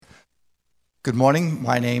Good morning.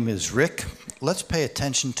 My name is Rick. Let's pay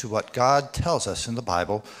attention to what God tells us in the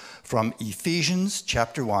Bible from Ephesians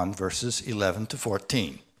chapter 1, verses 11 to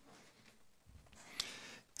 14.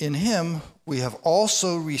 In him we have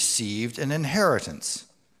also received an inheritance,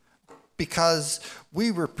 because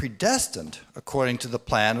we were predestined according to the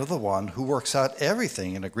plan of the one who works out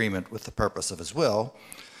everything in agreement with the purpose of his will,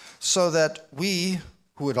 so that we,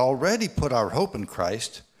 who had already put our hope in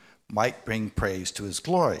Christ, might bring praise to his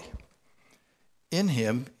glory. In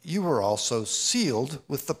him you were also sealed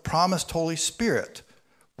with the promised Holy Spirit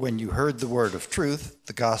when you heard the word of truth,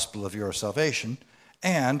 the gospel of your salvation,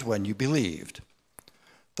 and when you believed.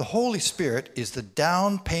 The Holy Spirit is the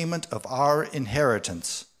down payment of our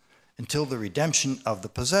inheritance until the redemption of the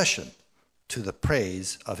possession, to the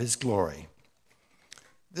praise of his glory.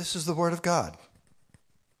 This is the word of God.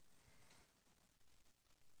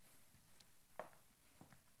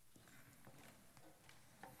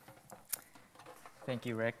 Thank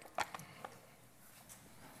you, Rick.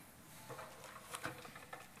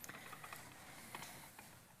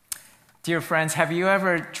 Dear friends, have you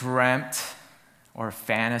ever dreamt or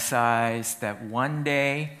fantasized that one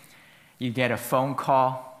day you get a phone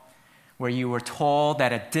call where you were told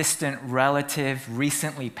that a distant relative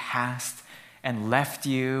recently passed and left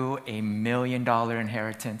you $1 million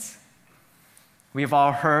inheritance? We've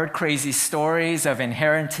all heard crazy stories of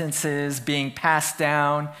inheritances being passed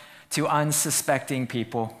down to unsuspecting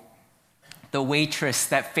people. The waitress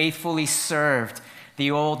that faithfully served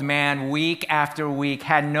the old man week after week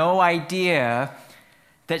had no idea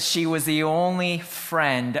that she was the only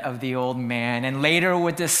friend of the old man, and later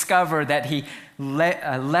would discover that he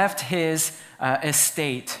left his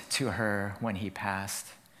estate to her when he passed.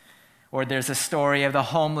 Or there's a story of the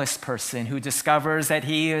homeless person who discovers that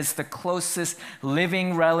he is the closest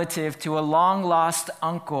living relative to a long-lost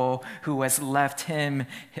uncle who has left him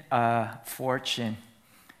a fortune.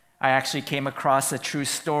 I actually came across a true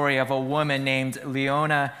story of a woman named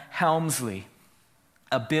Leona Helmsley,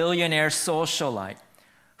 a billionaire socialite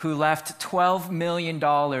who left $12 million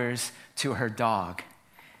to her dog,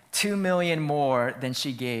 $2 million more than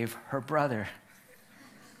she gave her brother.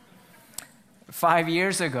 5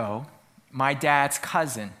 years ago, my dad's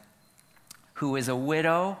cousin, who is a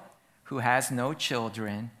widow, who has no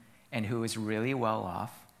children, and who is really well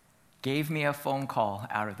off, gave me a phone call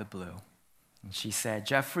out of the blue. And she said,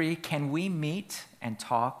 "Jeffrey, can we meet and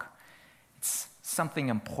talk? It's something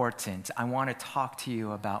important. I want to talk to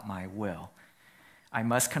you about my will." I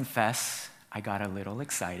must confess, I got a little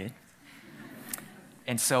excited.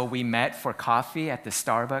 And so we met for coffee at the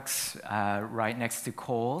Starbucks right next to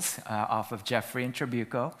Kohl's off of Jeffrey and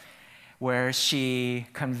Trabuco, where she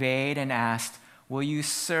conveyed and asked, "Will you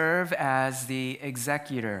serve as the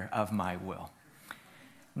executor of my will?"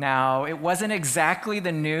 Now, it wasn't exactly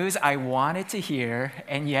the news I wanted to hear,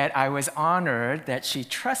 and yet I was honored that she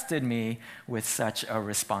trusted me with such a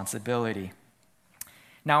responsibility.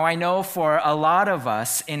 Now, I know for a lot of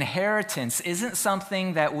us, inheritance isn't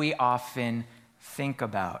something that we often think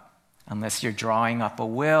about, unless you're drawing up a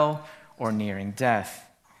will or nearing death.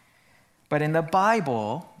 But in the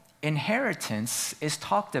Bible, inheritance is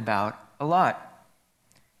talked about a lot.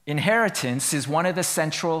 Inheritance is one of the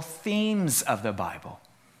central themes of the Bible.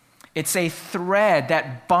 It's a thread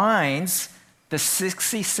that binds the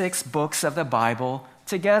 66 books of the Bible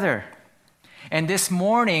together. And this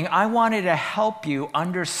morning, I wanted to help you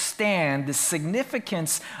understand the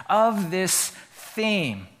significance of this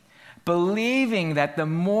theme, believing that the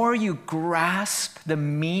more you grasp the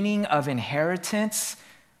meaning of inheritance,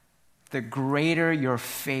 the greater your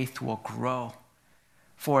faith will grow.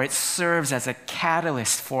 For it serves as a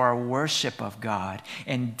catalyst for our worship of God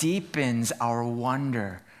and deepens our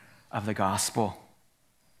wonder of the gospel.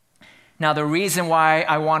 Now, the reason why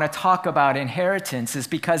I want to talk about inheritance is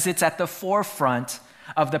because it's at the forefront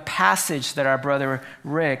of the passage that our brother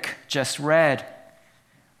Rick just read.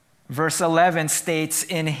 Verse 11 states,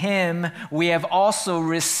 "In him we have also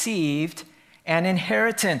received an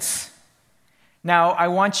inheritance." Now, I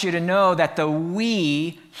want you to know that the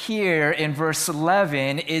 "we" here in verse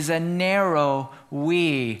 11 is a narrow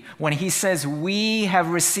 "we." When he says we have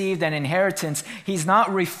received an inheritance, he's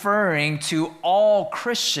not referring to all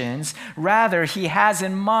Christians. Rather, he has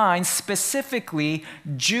in mind specifically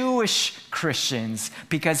Jewish Christians,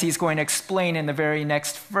 because he's going to explain in the very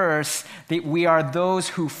next verse that we are those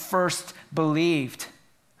who first believed.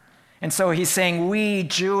 And so he's saying we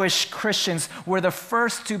Jewish Christians were the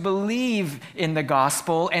first to believe in the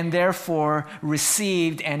gospel and therefore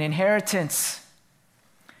received an inheritance.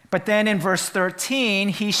 But then in verse 13,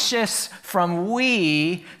 he shifts from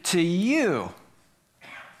we to you.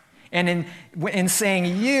 And in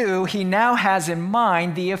saying you, he now has in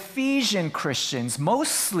mind the Ephesian Christians,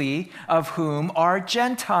 mostly of whom are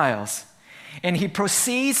Gentiles. And he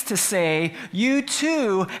proceeds to say, you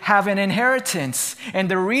too have an inheritance. And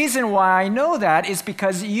the reason why I know that is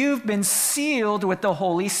because you've been sealed with the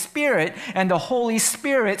Holy Spirit, and the Holy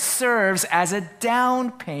Spirit serves as a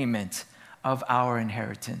down payment of our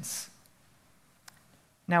inheritance.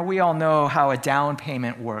 Now, we all know how a down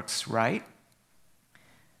payment works, right?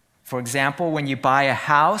 For example, when you buy a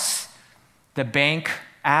house, the bank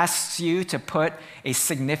asks you to put a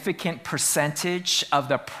significant percentage of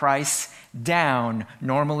the price down,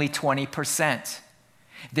 normally 20%.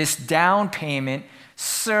 This down payment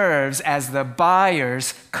serves as the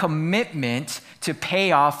buyer's commitment to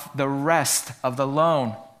pay off the rest of the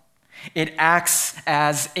loan. It acts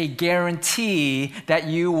as a guarantee that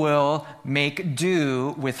you will make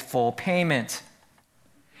do with full payment.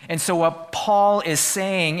 And so what Paul is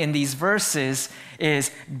saying in these verses is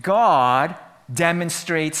God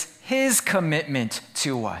demonstrates his commitment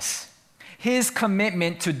to us. His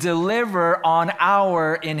commitment to deliver on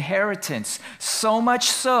our inheritance, so much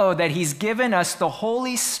so that he's given us the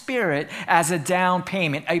Holy Spirit as a down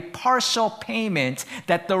payment, a partial payment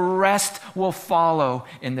that the rest will follow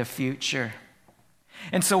in the future.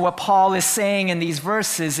 And so what Paul is saying in these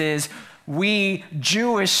verses is, we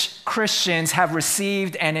Jewish Christians have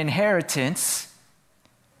received an inheritance,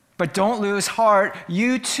 but don't lose heart,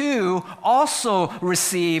 you too also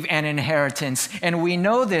receive an inheritance. And we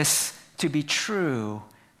know this to be true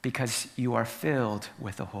because you are filled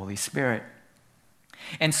with the Holy Spirit.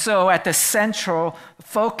 And so at the central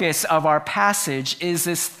focus of our passage is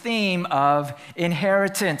this theme of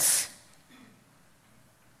inheritance.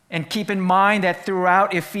 And keep in mind that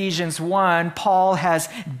throughout Ephesians 1, Paul has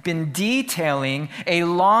been detailing a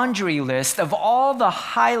laundry list of all the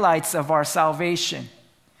highlights of our salvation.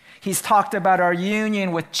 He's talked about our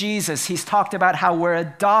union with Jesus. He's talked about how we're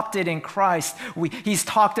adopted in Christ. He's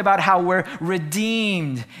talked about how we're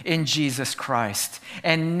redeemed in Jesus Christ.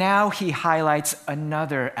 And now he highlights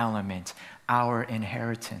another element, our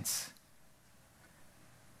inheritance.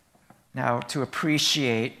 Now, to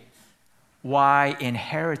appreciate why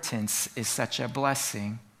inheritance is such a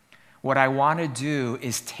blessing, what I want to do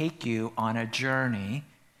is take you on a journey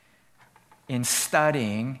in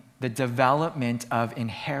studying the development of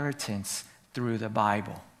inheritance through the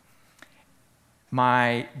Bible.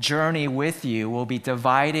 My journey with you will be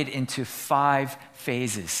divided into 5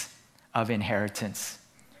 phases of inheritance.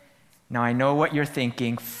 Now, I know what you're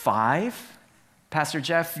thinking, 5? Pastor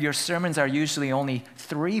Jeff, your sermons are usually only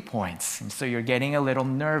 3 points, and so you're getting a little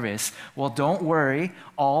nervous. Well, don't worry,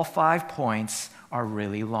 all 5 points are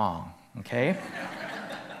really long, okay?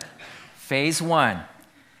 Phase 1.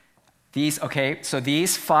 These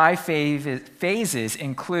 5 phases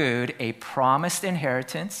include a promised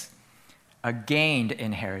inheritance, a gained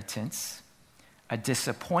inheritance, a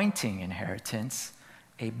disappointing inheritance,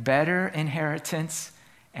 a better inheritance,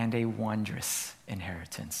 and a wondrous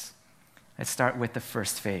inheritance. Let's start with the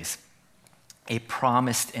first phase, a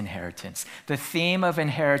promised inheritance. The theme of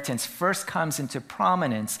inheritance first comes into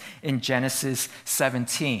prominence in Genesis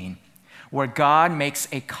 17, where God makes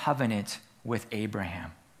a covenant with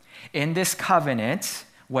Abraham. In this covenant,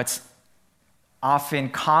 what's often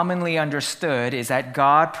commonly understood is that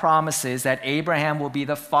God promises that Abraham will be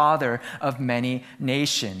the father of many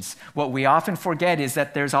nations. What we often forget is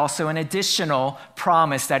that there's also an additional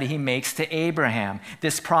promise that he makes to Abraham.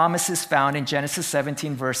 This promise is found in Genesis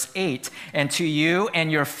 17, verse 8. And to you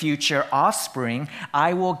and your future offspring,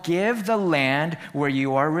 I will give the land where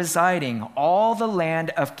you are residing, all the land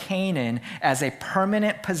of Canaan as a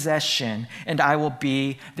permanent possession, and I will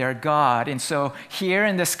be their God. And so here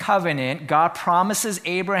in this covenant, God promises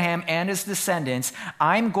Abraham and his descendants,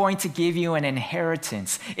 I'm going to give you an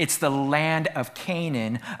inheritance. It's the land of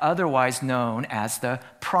Canaan, otherwise known as the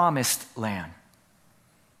promised land.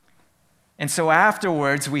 And so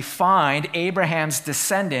afterwards, we find Abraham's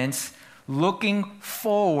descendants looking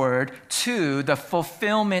forward to the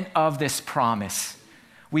fulfillment of this promise.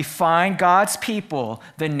 We find God's people,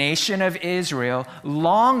 the nation of Israel,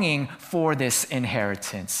 longing for this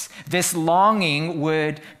inheritance. This longing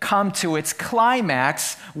would come to its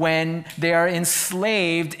climax when they are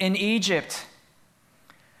enslaved in Egypt.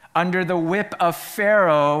 Under the whip of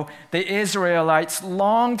Pharaoh, the Israelites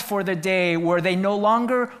longed for the day where they no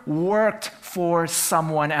longer worked for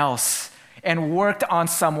someone else and worked on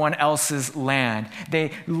someone else's land.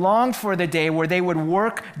 They longed for the day where they would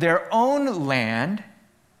work their own land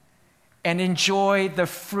and enjoy the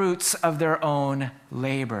fruits of their own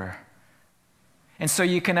labor. And so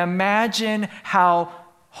you can imagine how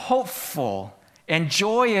hopeful And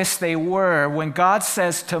joyous they were when God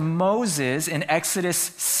says to Moses in Exodus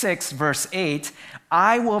 6, verse 8,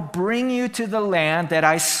 I will bring you to the land that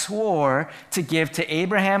I swore to give to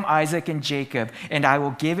Abraham, Isaac, and Jacob, and I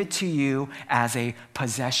will give it to you as a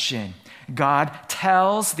possession. God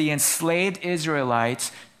tells the enslaved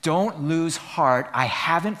Israelites, don't lose heart. I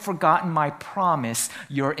haven't forgotten my promise.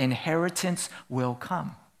 Your inheritance will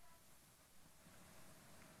come.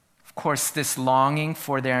 Of course, this longing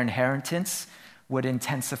for their inheritance would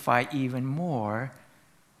intensify even more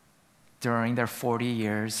during their 40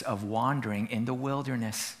 years of wandering in the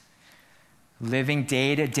wilderness, living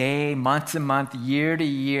day to day, month to month, year to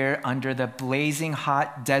year under the blazing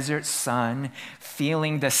hot desert sun,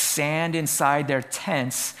 feeling the sand inside their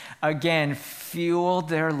tents, again, fueled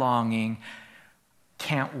their longing.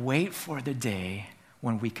 Can't wait for the day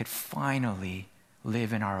when we could finally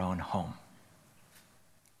live in our own home.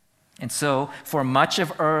 And so, for much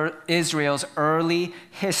of Israel's early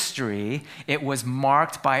history, it was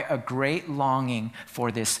marked by a great longing for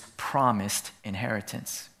this promised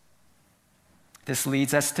inheritance. This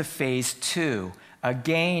leads us to phase 2, a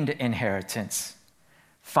gained inheritance.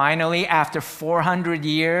 Finally, after 400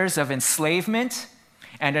 years of enslavement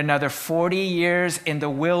and another 40 years in the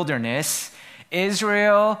wilderness,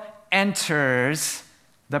 Israel enters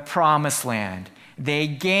the promised land. They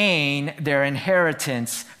gain their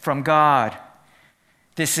inheritance from God.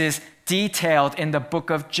 This is detailed in the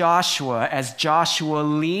book of Joshua as Joshua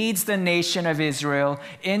leads the nation of Israel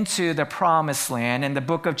into the promised land. And the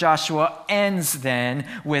book of Joshua ends then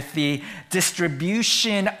with the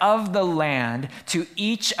distribution of the land to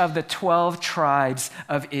each of the 12 tribes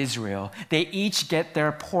of Israel. They each get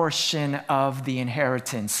their portion of the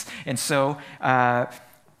inheritance. And so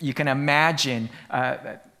you can imagine,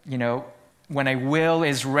 when a will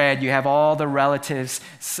is read, you have all the relatives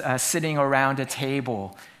sitting around a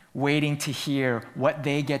table waiting to hear what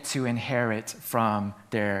they get to inherit from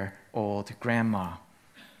their old grandma.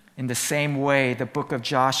 In the same way, the book of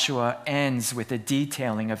Joshua ends with a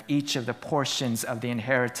detailing of each of the portions of the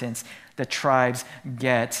inheritance the tribes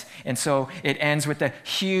get. And so it ends with a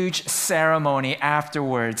huge ceremony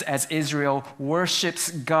afterwards as Israel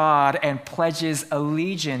worships God and pledges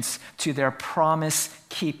allegiance to their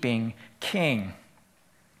promise-keeping king.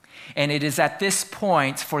 And it is at this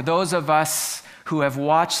point, for those of us who have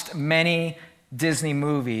watched many Disney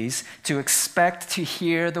movies, to expect to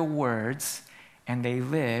hear the words, and they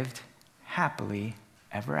lived happily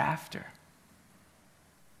ever after.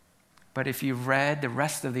 But if you've read the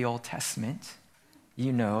rest of the Old Testament,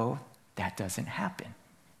 you know that doesn't happen.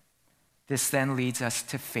 This then leads us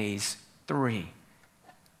to phase 3,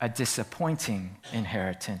 a disappointing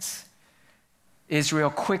inheritance. Israel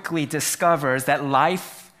quickly discovers that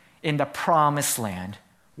life in the promised land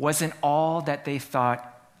wasn't all that they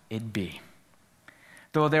thought it'd be.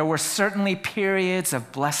 Though there were certainly periods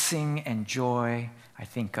of blessing and joy, I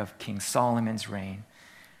think of King Solomon's reign,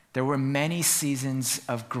 there were many seasons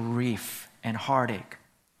of grief and heartache.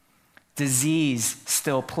 Disease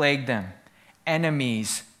still plagued them.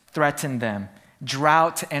 Enemies threatened them.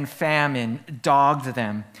 Drought and famine dogged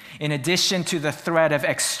them. In addition to the threat of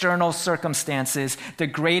external circumstances, the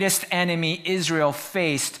greatest enemy Israel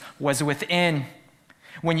faced was within.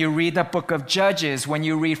 When you read the book of Judges, when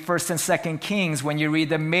you read 1st and 2nd Kings, when you read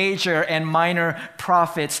the major and minor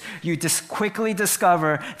prophets, you just quickly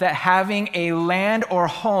discover that having a land or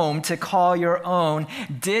home to call your own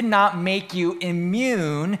did not make you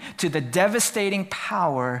immune to the devastating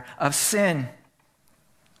power of sin.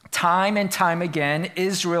 Time and time again,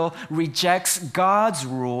 Israel rejects God's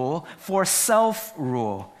rule for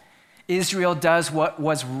self-rule. Israel does what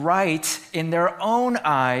was right in their own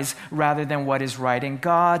eyes rather than what is right in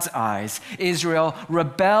God's eyes. Israel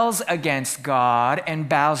rebels against God and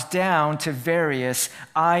bows down to various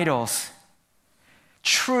idols.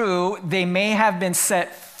 True, they may have been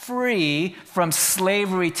set free from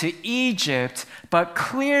slavery to Egypt, but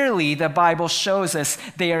clearly the Bible shows us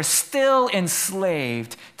they are still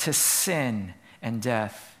enslaved to sin and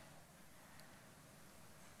death.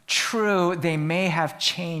 True, they may have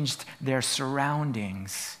changed their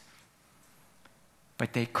surroundings,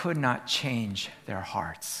 but they could not change their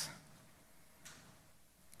hearts.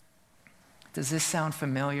 Does this sound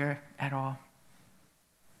familiar at all?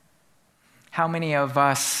 How many of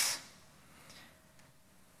us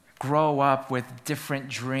grow up with different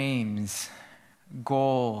dreams,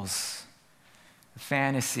 goals,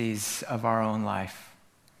 fantasies of our own life?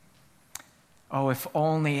 Oh, if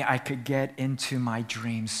only I could get into my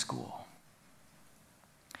dream school.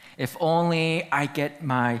 If only I get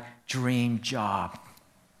my dream job.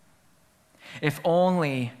 If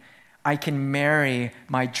only I can marry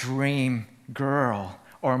my dream girl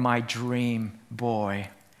or my dream boy.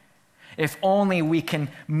 If only we can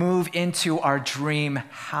move into our dream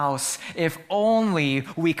house. If only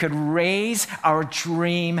we could raise our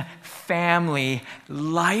dream family,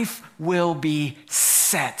 life will be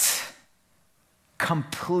set.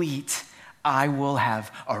 Complete. I will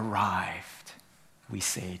have arrived, we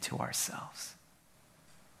say to ourselves.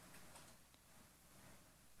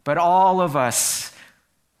 But all of us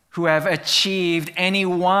who have achieved any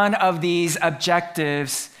one of these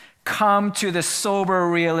objectives come to the sober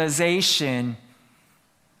realization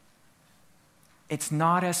it's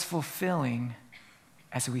not as fulfilling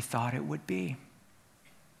as we thought it would be.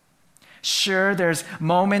 Sure, there's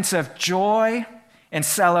moments of joy and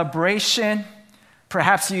celebration.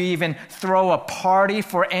 Perhaps you even throw a party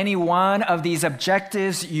for any one of these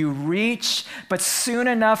objectives you reach, but soon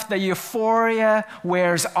enough the euphoria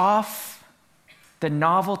wears off, the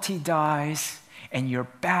novelty dies, and you're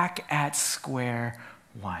back at square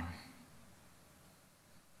one.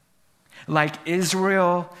 Like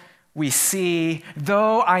Israel, we see,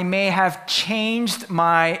 though I may have changed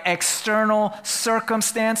my external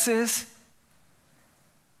circumstances,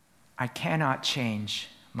 I cannot change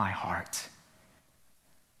my heart.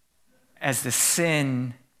 As the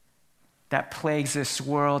sin that plagues this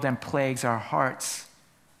world and plagues our hearts,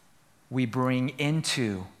 we bring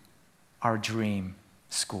into our dream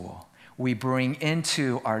school. We bring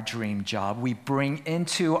into our dream job. We bring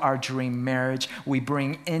into our dream marriage. We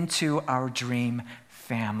bring into our dream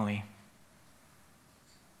family.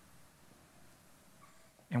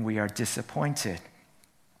 And we are disappointed.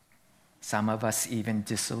 Some of us even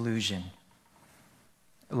disillusioned.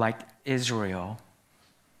 Like Israel,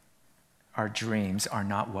 our dreams are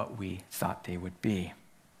not what we thought they would be.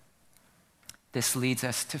 This leads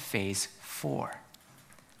us to phase 4,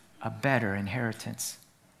 a better inheritance.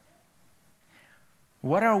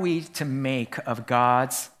 What are we to make of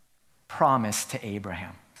God's promise to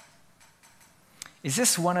Abraham? Is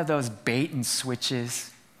this one of those bait and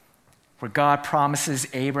switches where God promises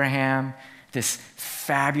Abraham this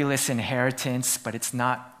fabulous inheritance, but it's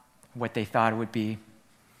not what they thought it would be?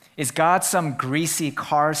 Is God some greasy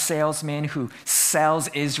car salesman who sells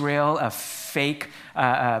Israel a fake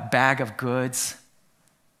bag of goods?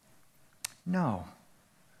 No.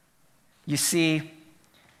 You see,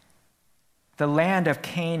 the land of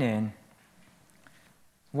Canaan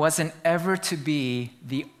wasn't ever to be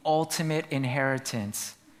the ultimate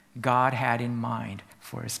inheritance God had in mind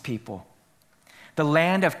for his people. The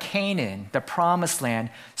land of Canaan, the promised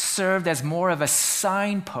land, served as more of a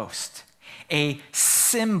signpost, a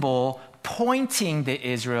symbol pointing the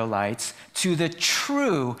Israelites to the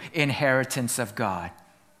true inheritance of God.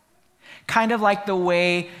 Kind of like the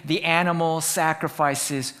way the animal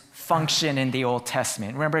sacrifices function in the Old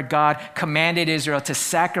Testament. Remember, God commanded Israel to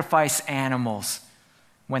sacrifice animals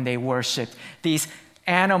when they worshiped. These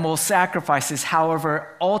animal sacrifices, however,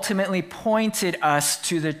 ultimately pointed us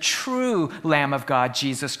to the true Lamb of God,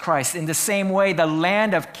 Jesus Christ. In the same way, the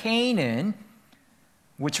land of Canaan,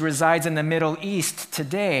 which resides in the Middle East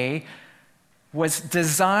today, was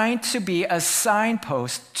designed to be a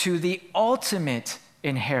signpost to the ultimate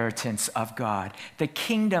inheritance of God, the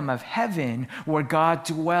kingdom of heaven where God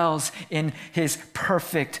dwells in his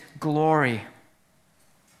perfect glory.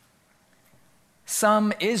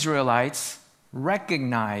 Some Israelites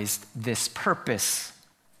recognized this purpose.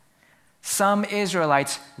 Some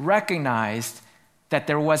Israelites recognized that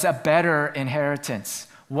there was a better inheritance.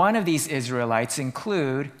 One of these Israelites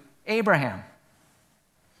include Abraham,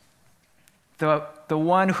 the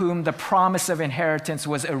one whom the promise of inheritance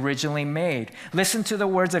was originally made. Listen to the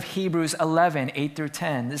words of Hebrews 11, 8 through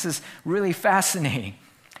 10. This is really fascinating.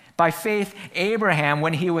 By faith, Abraham,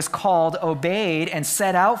 when he was called, obeyed and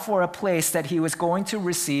set out for a place that he was going to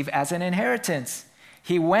receive as an inheritance.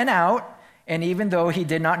 He went out, and even though he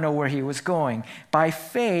did not know where he was going, by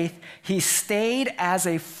faith, he stayed as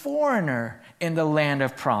a foreigner in the land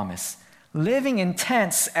of promise, living in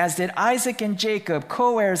tents, as did Isaac and Jacob,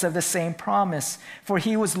 co-heirs of the same promise. For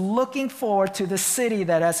he was looking forward to the city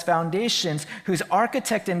that has foundations, whose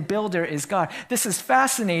architect and builder is God. This is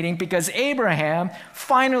fascinating because Abraham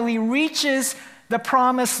finally reaches the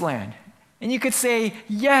promised land. And you could say,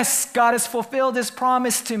 yes, God has fulfilled his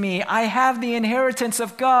promise to me. I have the inheritance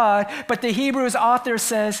of God. But the Hebrews author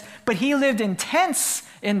says, but he lived in tents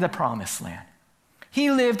in the promised land. He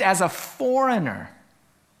lived as a foreigner,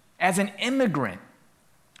 as an immigrant.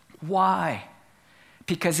 Why?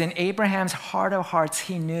 Because in Abraham's heart of hearts,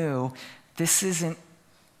 he knew this isn't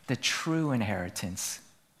the true inheritance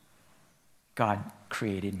God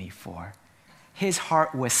created me for. His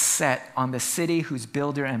heart was set on the city whose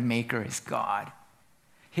builder and maker is God.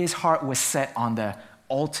 His heart was set on the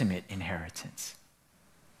ultimate inheritance.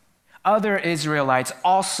 Other Israelites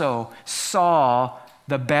also saw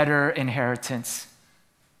the better inheritance.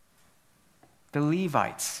 The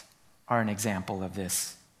Levites are an example of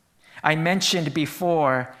this. I mentioned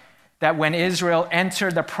before that when Israel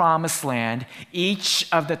entered the promised land, each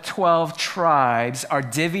of the 12 tribes are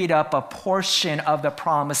divvied up a portion of the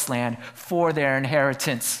promised land for their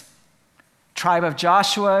inheritance. Tribe of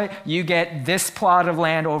Joshua, you get this plot of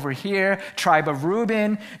land over here. Tribe of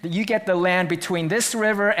Reuben, you get the land between this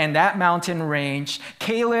river and that mountain range.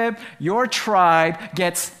 Caleb, your tribe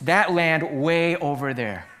gets that land way over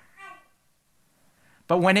there.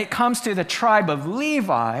 But when it comes to the tribe of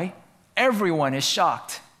Levi, everyone is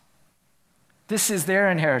shocked. This is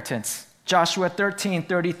their inheritance. Joshua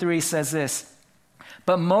 13:33 says this,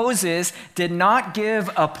 "But Moses did not give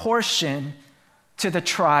a portion to the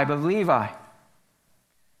tribe of Levi.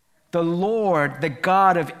 The Lord, the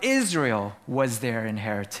God of Israel, was their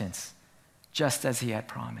inheritance, just as he had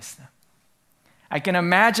promised them." I can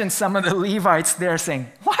imagine some of the Levites there saying,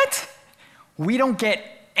 "What? We don't get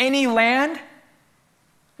any land?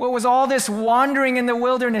 What was all this wandering in the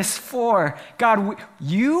wilderness for? God,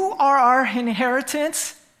 you are our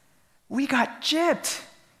inheritance? We got gypped.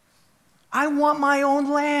 I want my own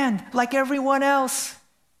land like everyone else."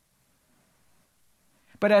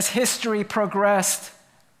 But as history progressed,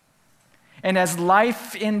 and as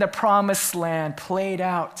life in the promised land played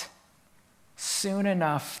out, soon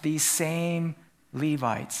enough, these same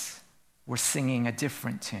Levites were singing a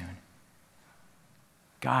different tune.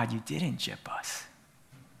 God, you didn't gyp us.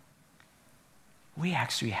 We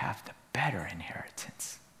actually have the better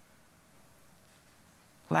inheritance.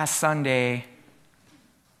 Last Sunday,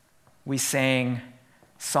 we sang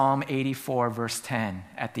Psalm 84, verse 10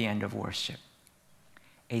 at the end of worship.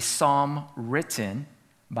 A psalm written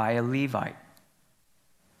by a Levite.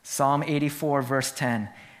 Psalm 84, verse 10.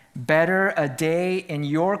 "Better a day in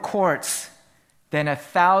your courts than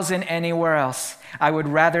 1,000 anywhere else. I would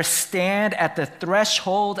rather stand at the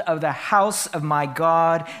threshold of the house of my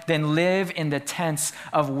God than live in the tents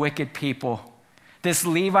of wicked people." This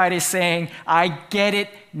Levite is saying, I get it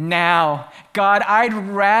now. God, I'd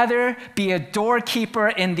rather be a doorkeeper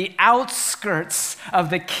in the outskirts of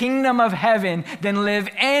the kingdom of heaven than live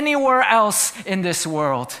anywhere else in this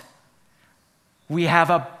world. We have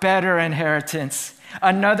a better inheritance.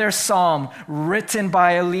 Another psalm written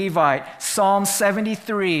by a Levite, Psalm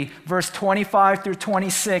 73, verse 25 through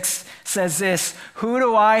 26, says this, "Who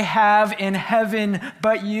do I have in heaven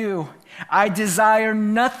but you? I desire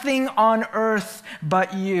nothing on earth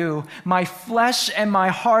but you. My flesh and my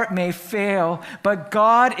heart may fail, but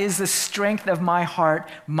God is the strength of my heart,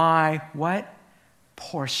 my" what?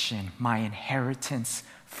 "Portion, my inheritance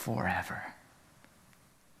forever."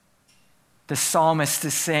 The psalmist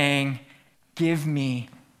is saying, give me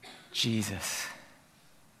Jesus.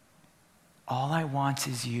 All I want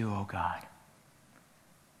is you, oh God.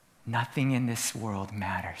 Nothing in this world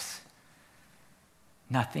matters.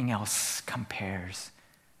 Nothing else compares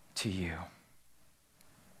to you.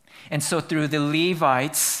 And so through the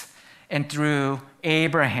Levites and through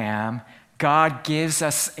Abraham, God gives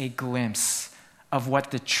us a glimpse of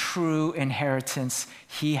what the true inheritance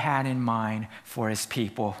he had in mind for his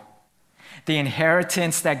people. The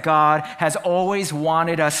inheritance that God has always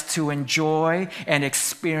wanted us to enjoy and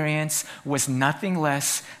experience was nothing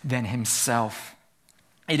less than himself.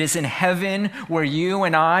 It is in heaven where you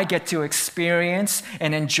and I get to experience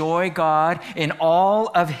and enjoy God in all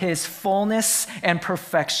of his fullness and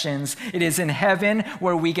perfections. It is in heaven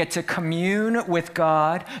where we get to commune with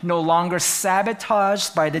God, no longer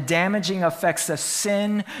sabotaged by the damaging effects of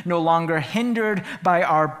sin, no longer hindered by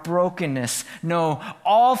our brokenness. No,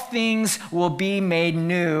 all things will be made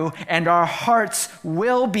new, and our hearts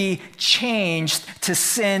will be changed to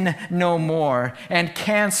sin no more, and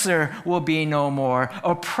cancer will be no more.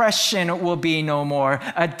 Oppression will be no more.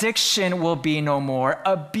 Addiction will be no more.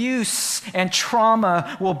 Abuse and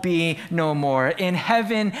trauma will be no more. In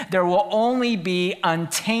heaven, there will only be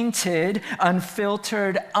untainted,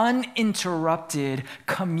 unfiltered, uninterrupted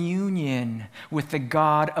communion with the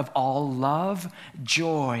God of all love,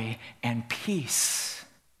 joy, and peace.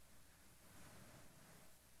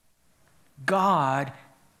 God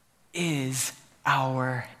is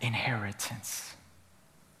our inheritance.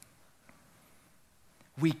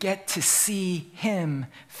 We get to see him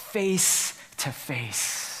face to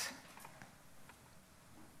face.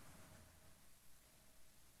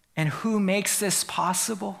 And who makes this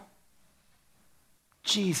possible?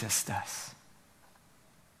 Jesus does.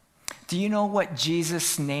 Do you know what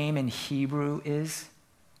Jesus' name in Hebrew is?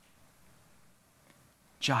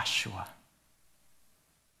 Joshua.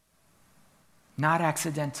 not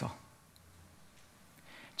accidental.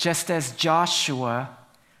 Just as Joshua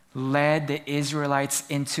led the Israelites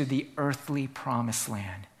into the earthly promised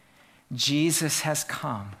land, Jesus has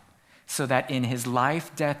come so that in his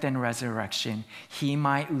life, death, and resurrection, he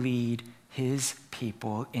might lead his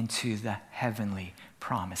people into the heavenly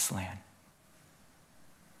promised land.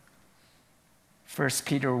 1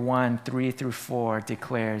 Peter 1, 3 through 4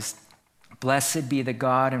 declares, "Blessed be the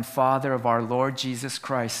God and Father of our Lord Jesus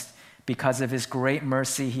Christ. Because of his great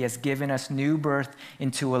mercy, he has given us new birth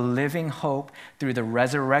into a living hope through the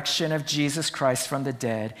resurrection of Jesus Christ from the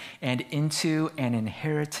dead and into an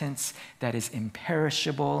inheritance that is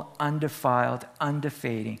imperishable, undefiled,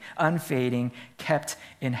 unfading, kept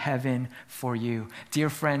in heaven for you." Dear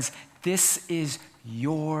friends, this is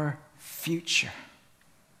your future.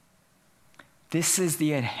 This is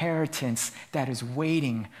the inheritance that is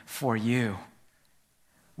waiting for you.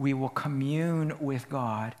 We will commune with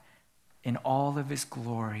God in all of his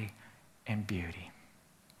glory and beauty.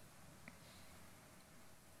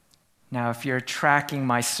 Now, if you're tracking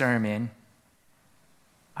my sermon,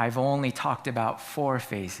 I've only talked about 4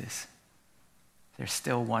 phases. There's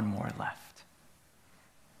still one more left.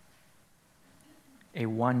 A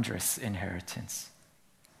wondrous inheritance.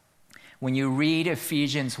 When you read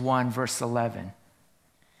Ephesians 1, verse 11,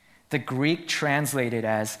 the Greek translated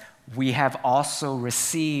as "we have also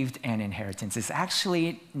received an inheritance" is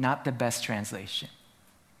actually not the best translation.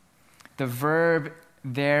 The verb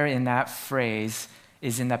there in that phrase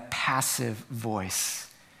is in the passive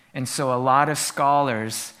voice. And so a lot of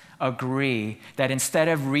scholars agree that instead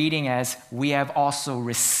of reading as "we have also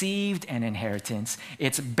received an inheritance,"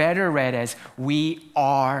 it's better read as "we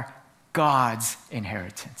are God's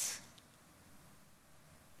inheritance."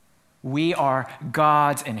 We are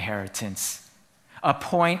God's inheritance, a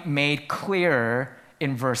point made clearer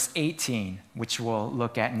in verse 18, which we'll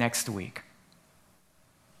look at next week.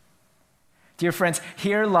 Dear friends,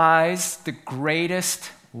 here lies the greatest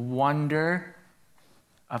wonder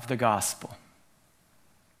of the gospel.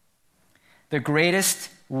 The greatest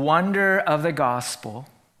wonder of the gospel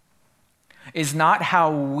is not how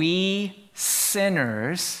we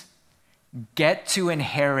sinners get to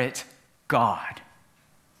inherit God.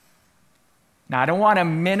 Now, I don't want to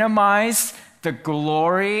minimize the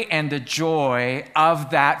glory and the joy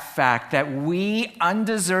of that fact that we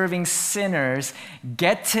undeserving sinners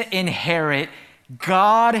get to inherit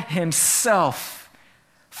God himself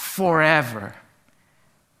forever.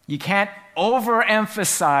 You can't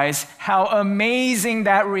overemphasize how amazing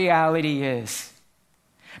that reality is.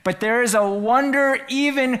 But there is a wonder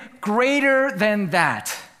even greater than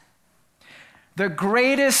that. The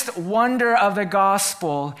greatest wonder of the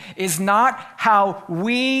gospel is not how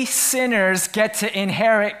we sinners get to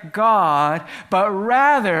inherit God, but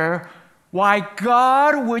rather why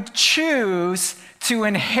God would choose to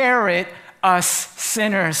inherit us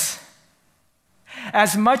sinners.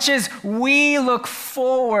 As much as we look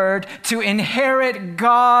forward to inherit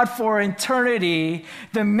God for eternity,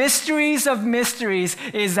 the mysteries of mysteries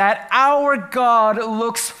is that our God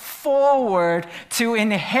looks forward to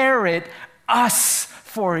inherit us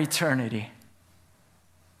for eternity.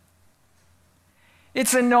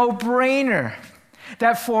 It's a no-brainer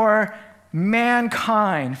that for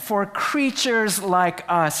mankind, for creatures like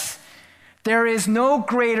us, there is no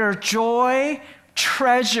greater joy,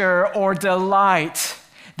 treasure, or delight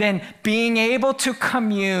than being able to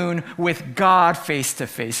commune with God face to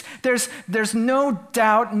face. There's no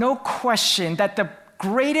doubt, no question that the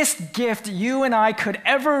greatest gift you and I could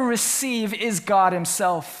ever receive is God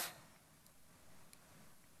himself.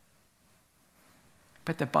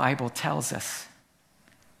 But the Bible tells us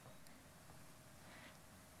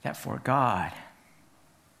that for God,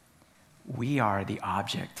 we are the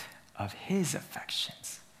object of his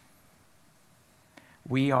affections.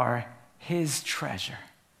 We are his treasure,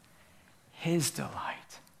 his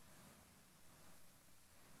delight.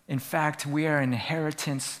 In fact, we are an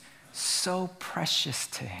inheritance so precious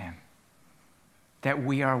to him that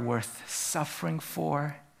we are worth suffering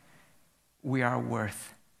for, we are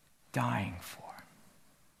worth dying for.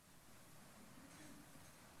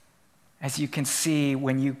 As you can see,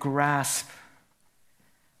 when you grasp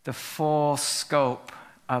the full scope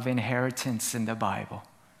of inheritance in the Bible,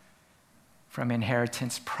 from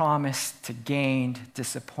inheritance promised to gained,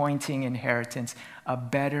 disappointing inheritance, a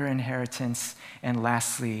better inheritance, and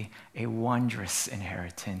lastly, a wondrous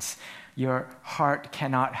inheritance, your heart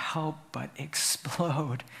cannot help but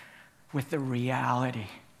explode with the reality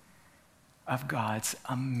of God's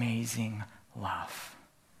amazing love.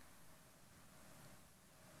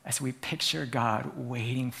 As we picture God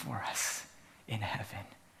waiting for us in heaven,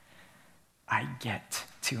 I get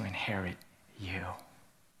to inherit you.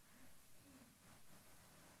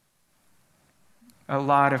 A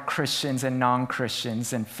lot of Christians and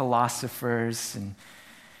non-Christians and philosophers and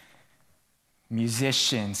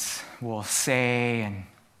musicians will say and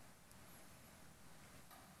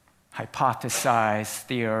hypothesize,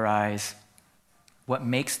 theorize, what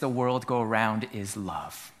makes the world go round is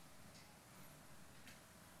love.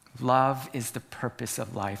 Love is the purpose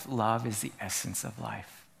of life. Love is the essence of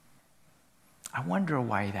life. I wonder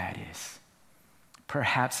why that is.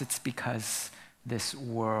 Perhaps it's because this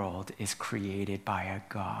world is created by a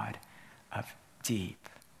God of deep,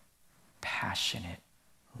 passionate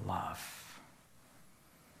love.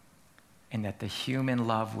 And that the human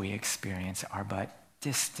love we experience are but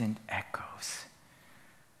distant echoes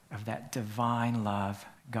of that divine love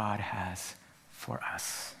God has for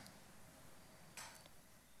us.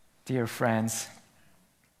 Dear friends,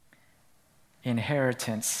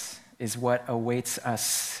 inheritance is what awaits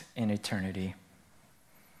us in eternity.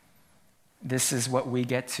 This is what we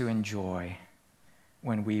get to enjoy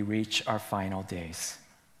when we reach our final days.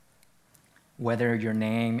 Whether your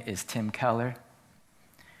name is Tim Keller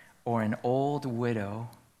or an old widow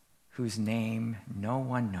whose name no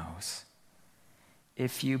one knows,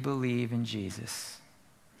 if you believe in Jesus,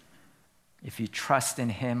 if you trust in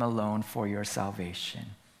him alone for your salvation,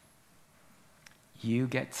 you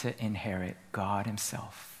get to inherit God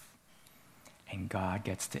himself, and God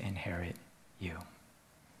gets to inherit you.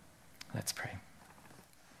 Let's pray.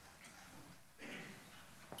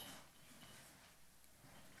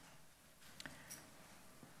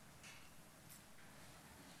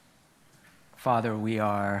 Father, we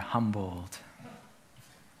are humbled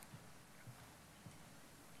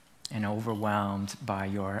and overwhelmed by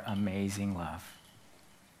your amazing love.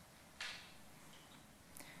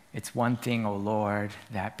 It's one thing, O Lord,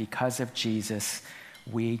 that because of Jesus,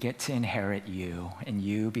 we get to inherit you and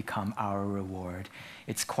you become our reward.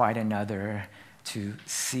 It's quite another to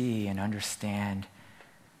see and understand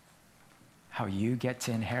how you get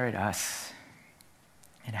to inherit us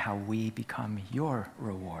and how we become your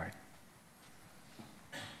reward.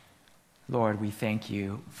 Lord, we thank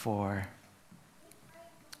you for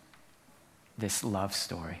this love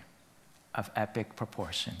story of epic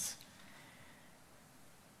proportions.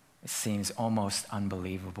 It seems almost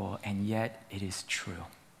unbelievable, and yet it is true.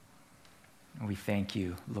 And we thank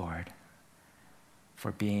you, Lord,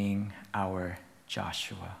 for being our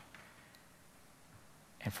Joshua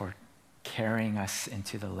and for carrying us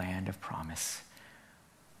into the land of promise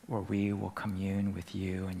where we will commune with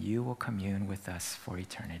you and you will commune with us for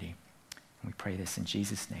eternity. And we pray this in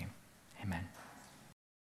Jesus' name. Amen.